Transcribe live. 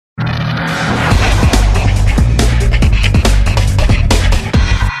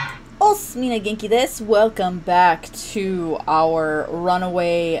Nina Genki this. Welcome back to our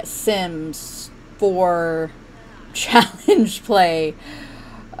Runaway Sims 4 challenge play.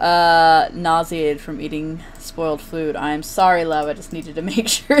 Nauseated from eating spoiled food. I'm sorry, love. I just needed to make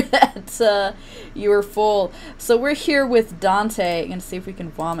sure that you were full. So we're here with Dante. I'm gonna see if we can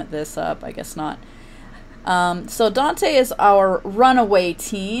vomit this up. I guess not. So Dante is our runaway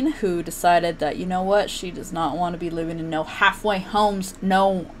teen who decided that, you know what, she does not want to be living in no halfway homes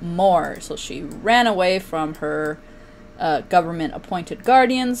no more. So she ran away from her government appointed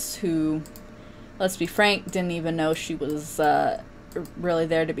guardians who, let's be frank, didn't even know she was really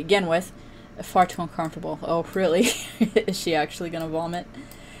there to begin with. Far too uncomfortable. Oh, really? Is she actually gonna vomit?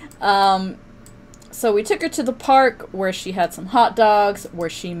 So we took her to the park where she had some hot dogs, where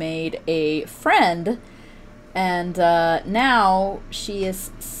she made a friend. And now she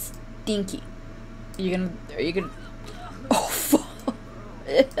is stinky. Are you gonna? Oh, fuck.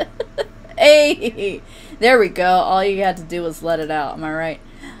 Hey, there we go. All you had to do was let it out. Am I right?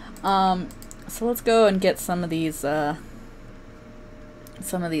 So let's go and get some of these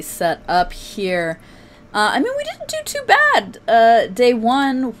set up here. I mean, we didn't do too bad. Day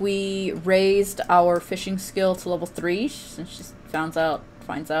one, we raised our fishing skill to level 3 since she finds out.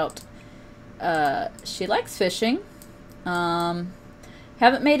 She likes fishing.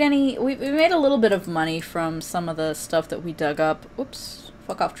 Haven't made any. We made a little bit of money from some of the stuff that we dug up. Oops,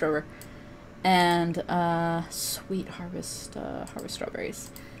 fuck off, Trevor. And sweet harvest strawberries.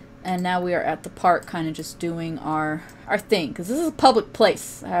 And now we are at the park, kind of just doing our thing, because this is a public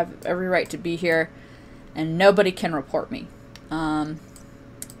place. I have every right to be here, and nobody can report me.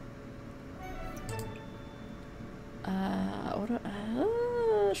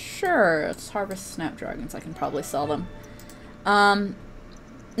 Sure, let's harvest snapdragons. I can probably sell them. Now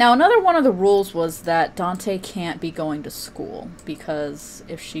another one of the rules was that Dante can't be going to school, because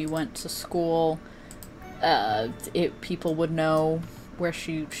if she went to school, people would know where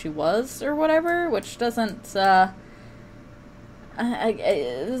she was or whatever, which doesn't, to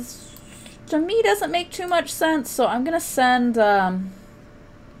me doesn't make too much sense. So I'm gonna send them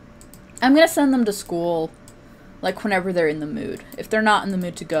to school, like, whenever they're in the mood. If they're not in the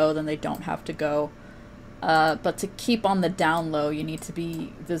mood to go, then they don't have to go. But to keep on the down low, you need to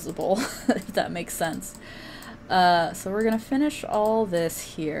be visible, if that makes sense. So we're gonna finish all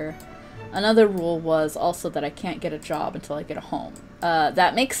this here. Another rule was also that I can't get a job until I get a home.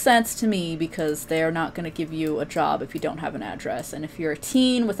 That makes sense to me because they're not gonna give you a job if you don't have an address. And if you're a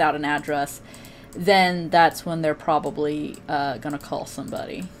teen without an address, then that's when they're probably gonna call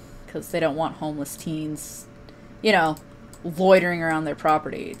somebody, because they don't want homeless teens, you know, loitering around their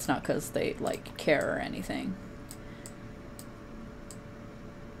property. It's not because they, like, care or anything.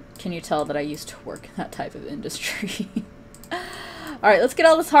 Can you tell that I used to work in that type of industry? Alright, let's get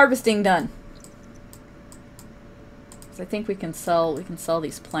all this harvesting done. So I think we can sell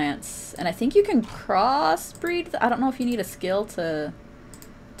these plants. And I think you can crossbreed. I don't know if you need a skill to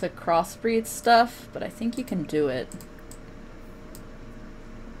crossbreed stuff, but I think you can do it.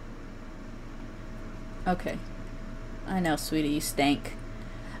 Okay. I know, sweetie, you stank.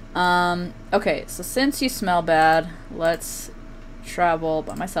 Okay, so since you smell bad, let's travel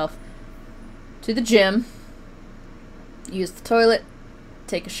by myself to the gym, use the toilet,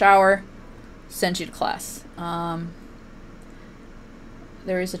 take a shower, send you to class.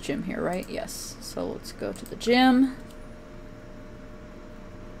 There is a gym here, right? Yes. So let's go to the gym.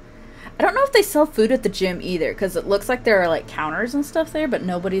 I don't know if they sell food at the gym either, because it looks like there are, like, counters and stuff there, but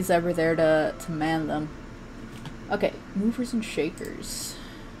nobody's ever there to man them. Okay, movers and shakers.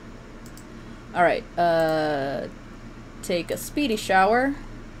 Alright, take a speedy shower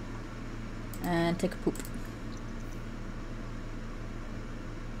and take a poop.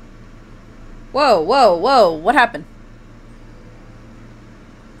 Whoa, whoa, whoa, what happened?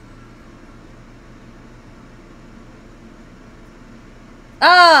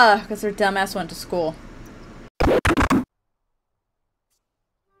 Ah, because her dumbass went to school.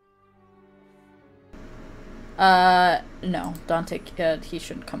 No, Dante, he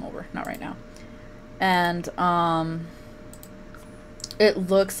shouldn't come over. Not right now. And, it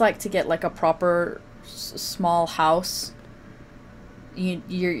looks like to get, like, a proper small house,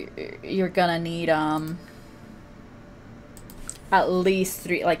 you're gonna need, at least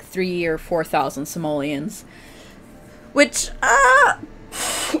 3 or 4,000 simoleons. Which,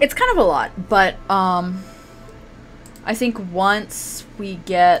 it's kind of a lot, but, I think once we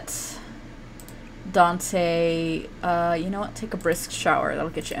get Dante, you know what, take a brisk shower, that'll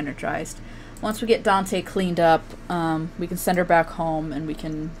get you energized. Once we get Dante cleaned up, we can send her back home and we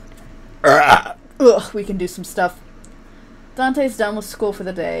can do some stuff. Dante's done with school for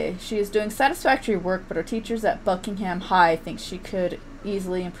the day. She is doing satisfactory work, but her teachers at Buckingham High think she could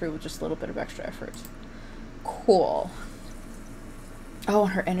easily improve with just a little bit of extra effort. Cool. Oh,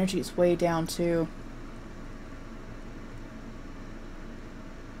 and her energy is way down, too.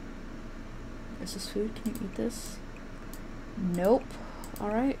 Is this food? Can you eat this? Nope.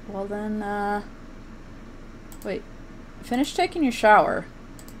 Alright, well then, wait. Finish taking your shower.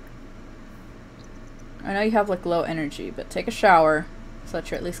 I know you have, like, low energy, but take a shower so that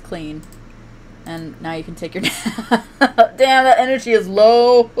you're at least clean. And now you can take your nap. Damn, that energy is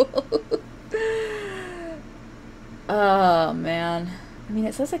low. Oh, man. I mean,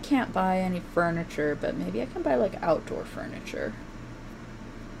 it says I can't buy any furniture, but maybe I can buy, like, outdoor furniture.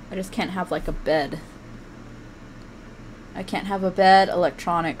 I just can't have, like, a bed. I can't have a bed,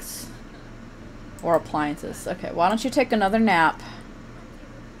 electronics, or appliances. Okay, why don't you take another nap?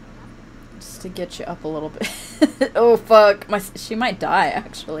 Just to get you up a little bit. Oh, fuck. She might die,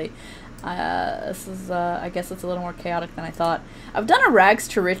 actually. This is, I guess it's a little more chaotic than I thought. I've done a Rags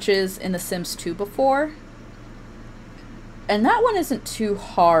to Riches in The Sims 2 before. And that one isn't too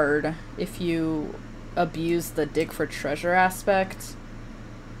hard if you abuse the dig for treasure aspect.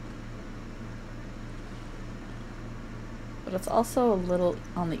 But it's also a little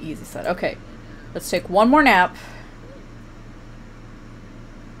on the easy side. Okay, let's take one more nap.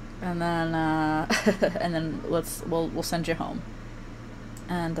 And then, and then we'll send you home.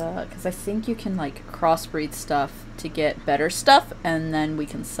 And, because I think you can, like, crossbreed stuff to get better stuff, and then we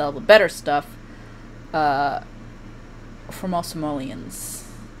can sell the better stuff, for more simoleons.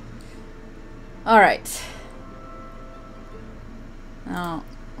 Alright. Now,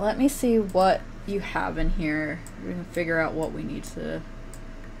 let me see what you have in here. We can figure out what we need to,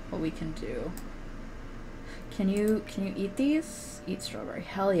 what we can do. Can you eat these? Eat strawberry.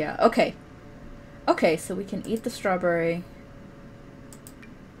 Hell yeah. Okay. Okay, so we can eat the strawberry.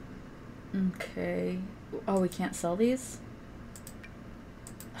 Okay. Oh, we can't sell these?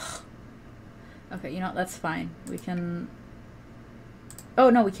 Okay, you know, that's fine. We can... Oh,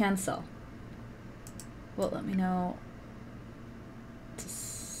 no, we can sell. Well, let me know to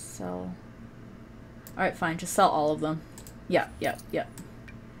sell. Alright, fine. Just sell all of them. Yeah.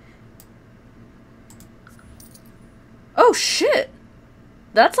 Oh, shit!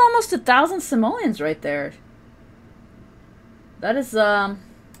 That's almost 1,000 simoleons right there. That is, that's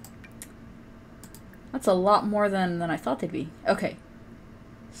a lot more than I thought they'd be. Okay.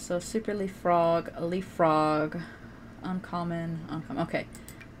 So, super leaf frog, a leaf frog, uncommon. Okay.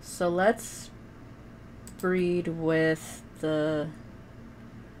 So, let's breed with the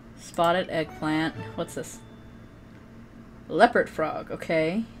spotted eggplant. What's this? Leopard frog,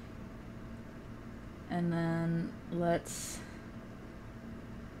 okay. And then let's...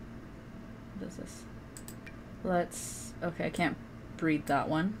 What is this? Let's... Okay, I can't breed that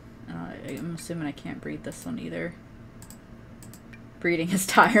one. I'm assuming I can't breed this one either. Breeding is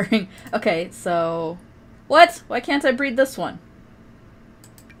tiring. Okay, so... What? Why can't I breed this one?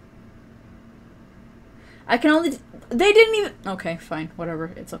 I can only... They didn't even... Okay, fine.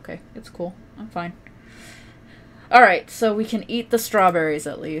 Whatever. It's okay. It's cool. I'm fine. Alright, so we can eat the strawberries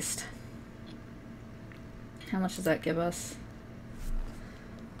at least. How much does that give us?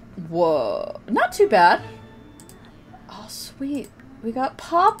 Whoa. Not too bad. Oh, sweet. We got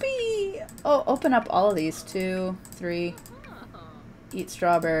Poppy! Oh, open up all of these. 2, 3. Eat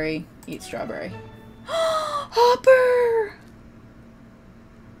strawberry. Eat strawberry. Hopper!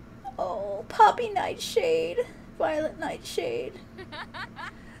 Oh, Poppy Nightshade. Violet Nightshade.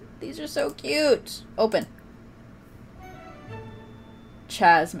 These are so cute. Open.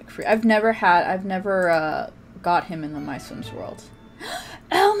 Chaz McFree. I've never got him in the My Sims world.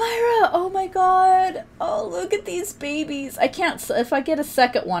 Elmira! Oh my god! Oh, look at these babies. I can't... If I get a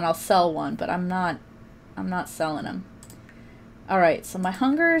second one, I'll sell one, but I'm not selling them. Alright, so my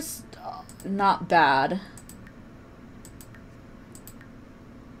hunger's not bad.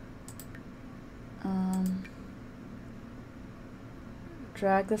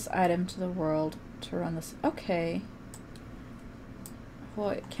 Drag this item to the world to run this... Okay.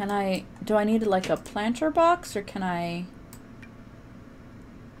 What, can I... Do I need, like, a planter box, or can I...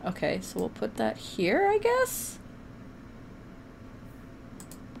 Okay, so we'll put that here, I guess?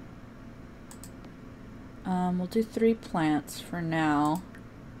 We'll do 3 plants for now.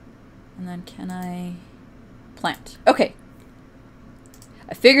 And then can I... Plant. Okay.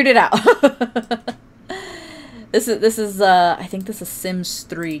 I figured it out. This is I think this is Sims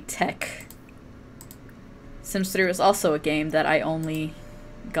 3 tech. Sims 3 was also a game that I only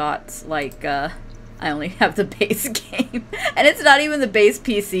got, like, I only have the base game. And it's not even the base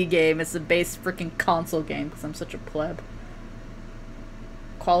PC game, it's the base freaking console game, because I'm such a pleb.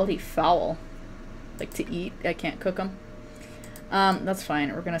 quality fowl. Like to eat. I can't cook them. That's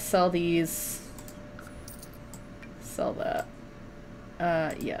fine. We're gonna sell these. Sell that.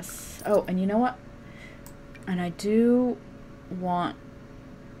 Yes. Oh, and you know what? And I do want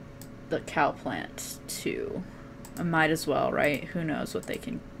the cow plant too. I might as well, right? Who knows what they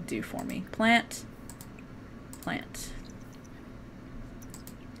can do for me. Plant. Plant.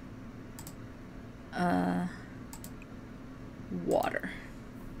 Water.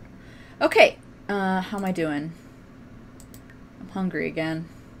 Okay. How am I doing? I'm hungry again.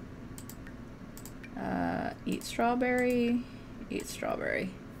 Eat strawberry. Eat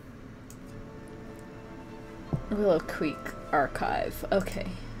strawberry. Willow Creek Archive. Okay.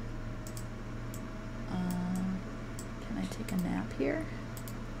 Can I take a nap here?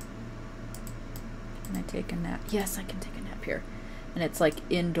 Can I take a nap? Yes, I can take a nap here. And it's like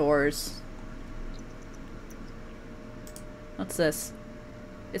indoors. What's this?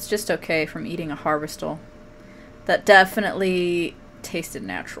 It's just okay from eating a harvestal. That definitely tasted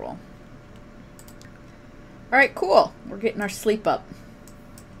natural. Alright, cool. We're getting our sleep up.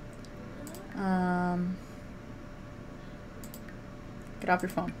 Get off your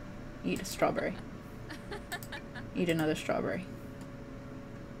phone. Eat a strawberry. Eat another strawberry.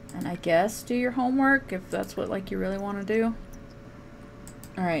 And I guess do your homework if that's what like you really want to do.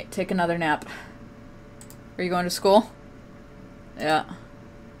 Alright, take another nap. Are you going to school? Yeah.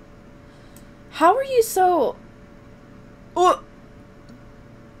 How are you so... Oh!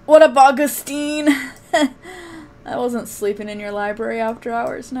 What up, Augustine? I wasn't sleeping in your library after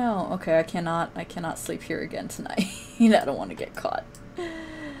hours. No. Okay, I cannot sleep here again tonight. I don't want to get caught.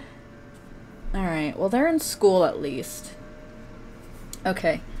 Alright, well they're in school at least.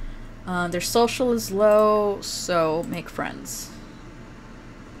 Okay. Their social is low, so make friends.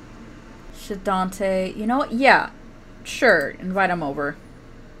 Should Dante... You know what? Yeah. Sure. Invite him over.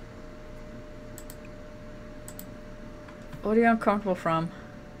 What are you uncomfortable from?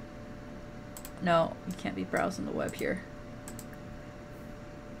 No, you can't be browsing the web here.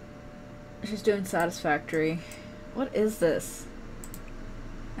 She's doing satisfactory. What is this?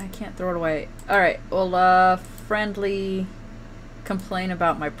 I can't throw it away. Alright, well, friendly... Complain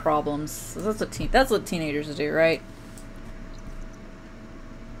about my problems. That's what teenagers do, right?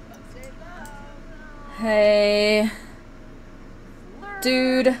 Hey.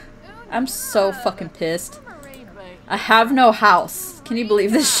 Dude, I'm so fucking pissed. I have no house. Can you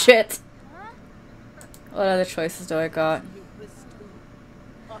believe this shit? What other choices do I got?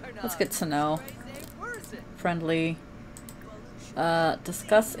 That's good to know. Friendly.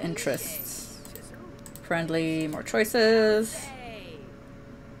 Discuss interests. Friendly, more choices.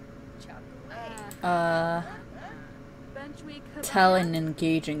 Tell an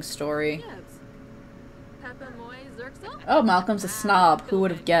engaging story. Oh, Malcolm's a snob. Who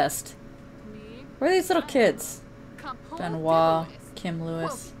would have guessed? Where are these little kids? Benoit, Kim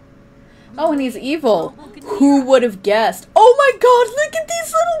Lewis. Oh, and he's evil. Who would have guessed? Oh my god, look at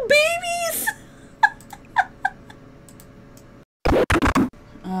these little babies!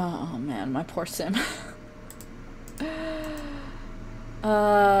 Oh man, my poor Sim.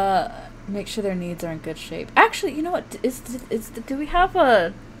 Make sure their needs are in good shape. Actually, you know what? Do we have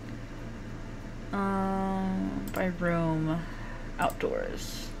a by room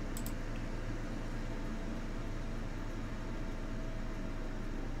outdoors?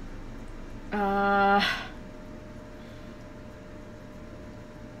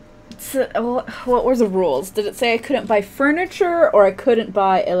 So, what were the rules? Did it say I couldn't buy furniture or I couldn't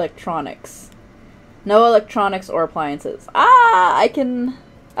buy electronics? No electronics or appliances. Ah, I can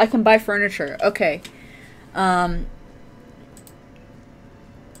buy furniture. Okay. That's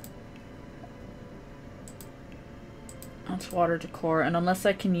water decor, and unless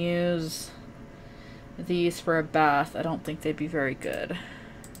I can use these for a bath, I don't think they'd be very good.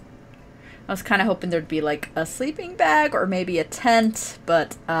 I was kind of hoping there'd be like a sleeping bag or maybe a tent,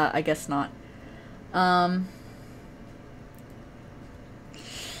 but I guess not.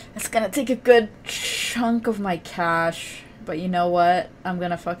 It's gonna take a good chunk of my cash, but you know what? I'm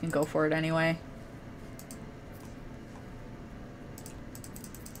gonna fucking go for it anyway.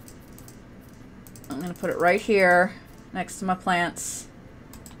 I'm gonna put it right here next to my plants.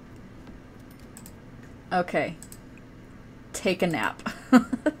 Okay. Take a nap.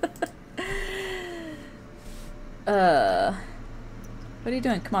 What are you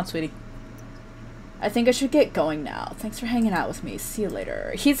doing? Come on, sweetie. I think I should get going now. Thanks for hanging out with me. See you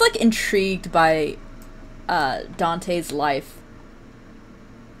later. He's like intrigued by Dante's life.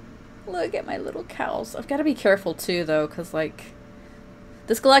 Look at my little cows. I've got to be careful too though, because like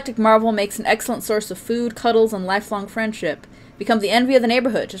this galactic marvel makes an excellent source of food, cuddles, and lifelong friendship. Become the envy of the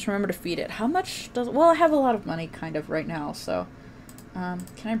neighborhood. Just remember to feed it. How much does... Well, I have a lot of money kind of right now, so... can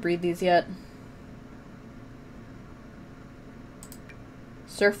I breed these yet?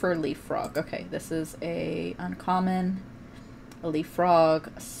 Surfer leaf frog. Okay, this is a uncommon, a leaf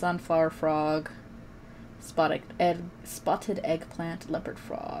frog, a sunflower frog, spotted eggplant, leopard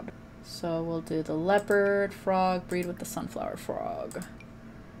frog. So we'll do the leopard frog, breed with the sunflower frog.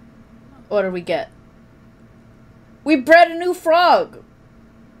 What did we get? We bred a new frog!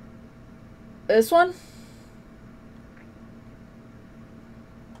 This one?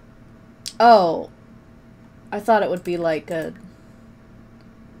 Oh. I thought it would be like a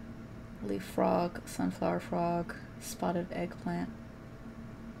leaf frog, sunflower frog, spotted eggplant.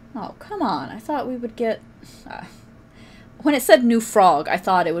 Oh, come on. I thought we would get... when it said new frog, I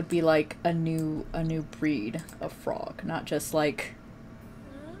thought it would be like a new breed of frog, not just like...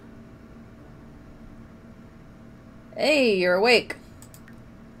 Hey, you're awake.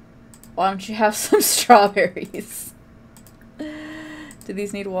 Why don't you have some strawberries? Do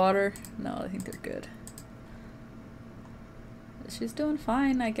these need water? No, I think they're good. She's doing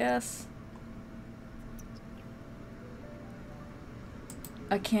fine, I guess.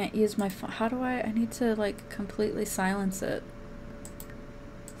 I can't use my phone. How do I need to, like, completely silence it.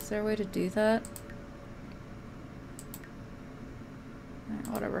 Is there a way to do that? Alright,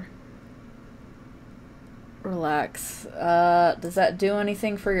 whatever. Relax. Does that do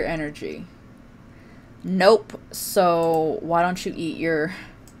anything for your energy? Nope. So, why don't you eat your...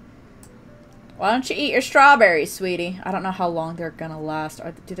 Why don't you eat your strawberries, sweetie? I don't know how long they're gonna last.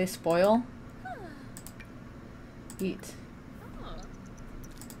 Do they spoil? Eat.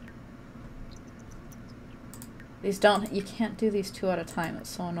 These don't... You can't do these 2 at a time. It's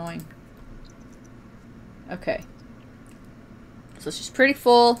so annoying. Okay. So she's pretty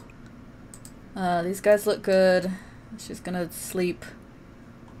full. These guys look good. She's gonna sleep.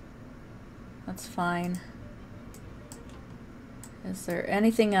 That's fine. Is there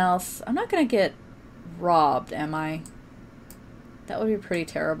anything else? I'm not gonna get robbed, am I? That would be pretty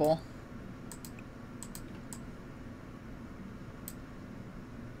terrible.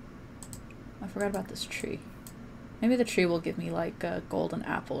 I forgot about this tree. Maybe the tree will give me like a golden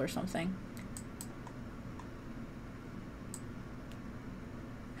apple or something.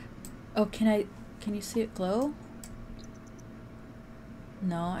 Oh, can you see it glow?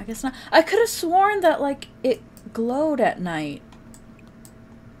 No, I guess not. I could have sworn that like it glowed at night.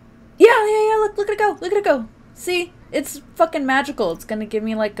 Yeah, look at it go. Look at it go. See? It's fucking magical. It's gonna give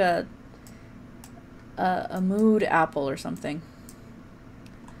me like a mood apple or something.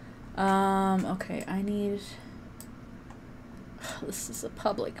 Okay, I need... This is a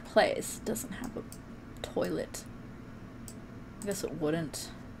public place. It doesn't have a toilet. I guess it wouldn't.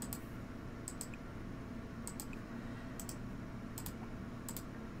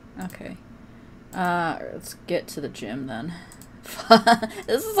 Okay. Let's get to the gym then.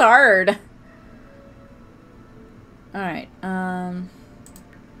 This is hard. Alright, my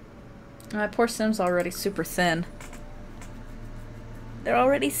poor Sim's already super thin. They're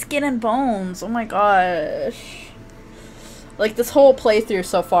already skin and bones. Oh my gosh. Like, this whole playthrough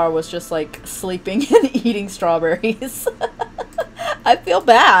so far was just, like, sleeping and eating strawberries. I feel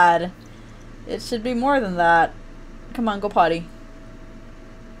bad. It should be more than that. Come on, go potty.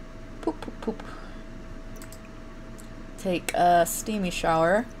 Poop, poop, poop. Take a steamy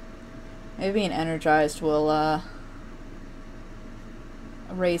shower. Maybe being energized will,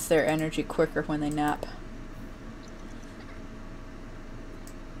 raise their energy quicker when they nap.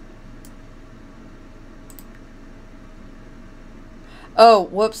 Oh,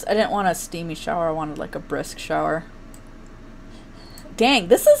 whoops. I didn't want a steamy shower. I wanted, like, a brisk shower. Dang,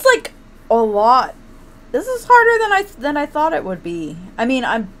 this is, like, a lot. This is harder than I thought it would be. I mean,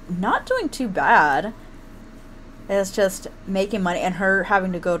 I'm not doing too bad. It's just making money, and her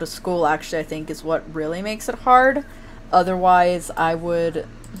having to go to school, actually, I think, is what really makes it hard. Otherwise, I would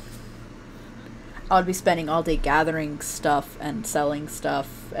be spending all day gathering stuff and selling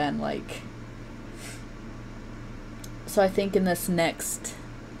stuff and, like... So I think in this next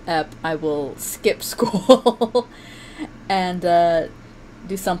ep, I will skip school and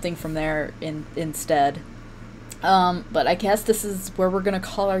do something from there instead. But I guess this is where we're gonna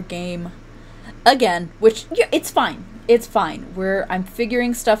call our game again, which, yeah, it's fine. It's fine. I'm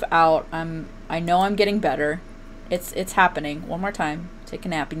figuring stuff out. I know I'm getting better. It's happening. One more time. Take a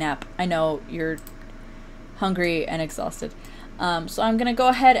nappy nap. I know you're hungry and exhausted. So I'm gonna go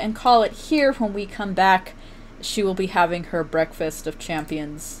ahead and call it here. When we come back, she will be having her breakfast of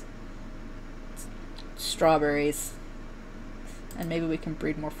champions. Strawberries. And maybe we can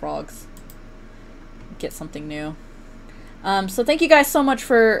breed more frogs. Get something new. So thank you guys so much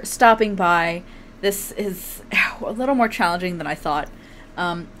for stopping by. This is a little more challenging than I thought,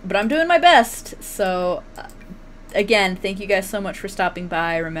 but I'm doing my best. So again, thank you guys so much for stopping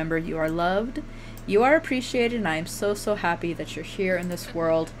by. Remember, you are loved, you are appreciated, and I am so, so happy that you're here in this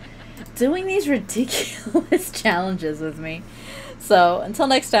world doing these ridiculous challenges with me. So until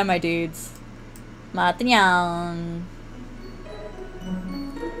next time, my dudes, matanyang.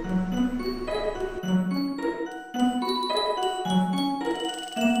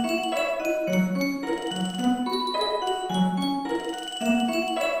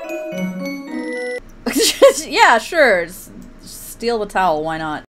 Yeah, sure. Just steal the towel. Why not?